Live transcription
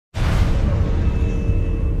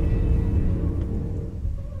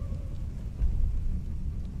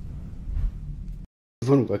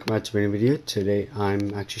everyone, welcome back to a new video. Today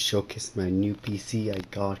I'm actually showcasing my new PC I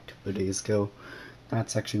got a couple of days ago.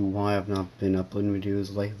 That's actually why I've not been uploading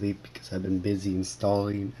videos lately, because I've been busy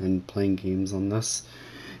installing and playing games on this.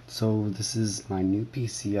 So this is my new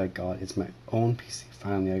PC I got. It's my own PC.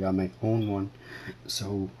 Finally I got my own one.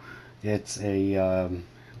 So it's a let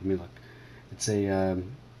me look. It's a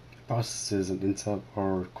processor is an Intel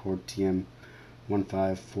Core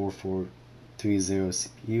TM154430.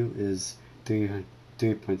 CPU is 3.0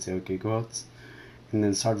 gigahertz, and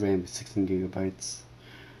then solid RAM is 16 gigabytes.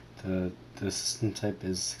 The system type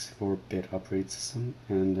is 64-bit operating system,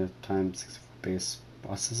 and the times 64 base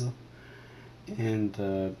processor, and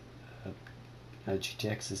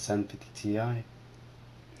GTX is 750 Ti,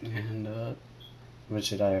 and what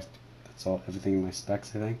should I have? That's all, everything in my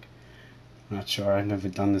specs, I think. I'm not sure, I've never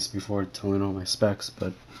done this before, telling all my specs,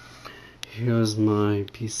 but here's my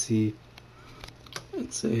PC.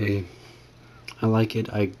 I like it.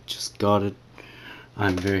 I just got it.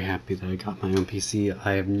 I'm very happy that I got my own PC.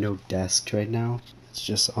 I have no desk right now. It's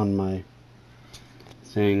just on my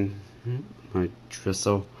thing, my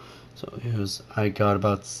dresser. So I got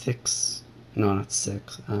about 6, no, not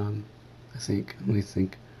 6, let me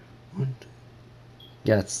think, 1, 2,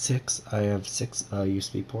 yeah, it's 6. I have 6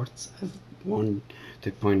 USB ports. I have 1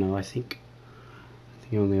 3.0, I think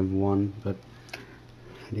I only have 1, but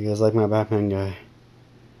do you guys like my Batman guy?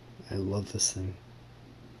 I love this thing.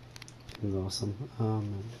 It's awesome. Hope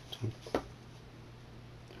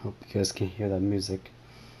you guys can hear that music.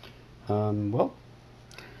 Well,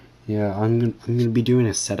 yeah, I'm gonna be doing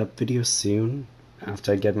a setup video soon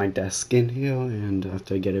after I get my desk in here and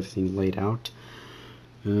after I get everything laid out.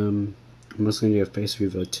 I'm also gonna do a face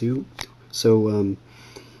reveal too. So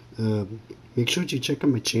make sure to check out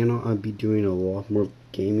my channel. I'll be doing a lot more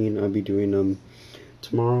gaming. I'll be doing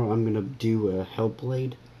tomorrow. I'm gonna do a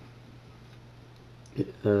Hellblade.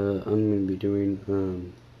 I'm gonna be doing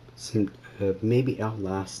some maybe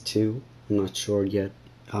Outlast 2. I'm not sure yet.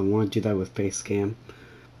 I want to do that with face cam,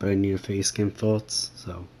 but I need a face cam first,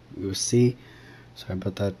 so we'll see. Sorry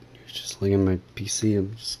about that. You're just looking at my PC.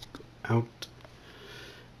 I'm just out.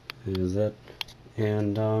 There's that.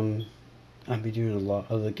 And I'll be doing a lot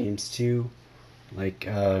of other games too, like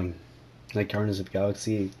Guardians of the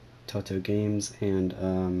Galaxy, Telltale Games, and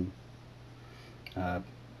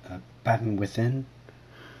Batman Within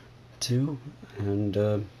too. And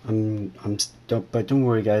but don't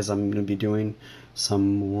worry guys, I'm gonna be doing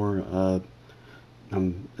some more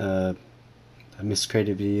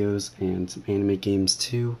miscreated videos and some anime games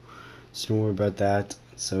too, so don't worry about that.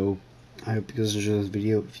 So I hope you guys enjoy this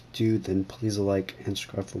video. If you do, then please like and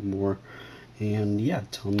subscribe for more, and yeah,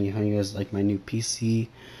 tell me how you guys like my new PC.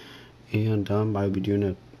 And I'll be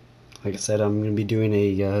doing like I said, I'm gonna be doing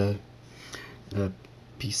a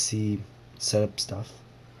PC setup stuff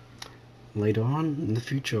later on in the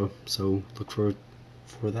future, so look for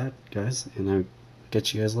that guys, and I'll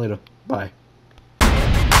catch you guys later. Bye.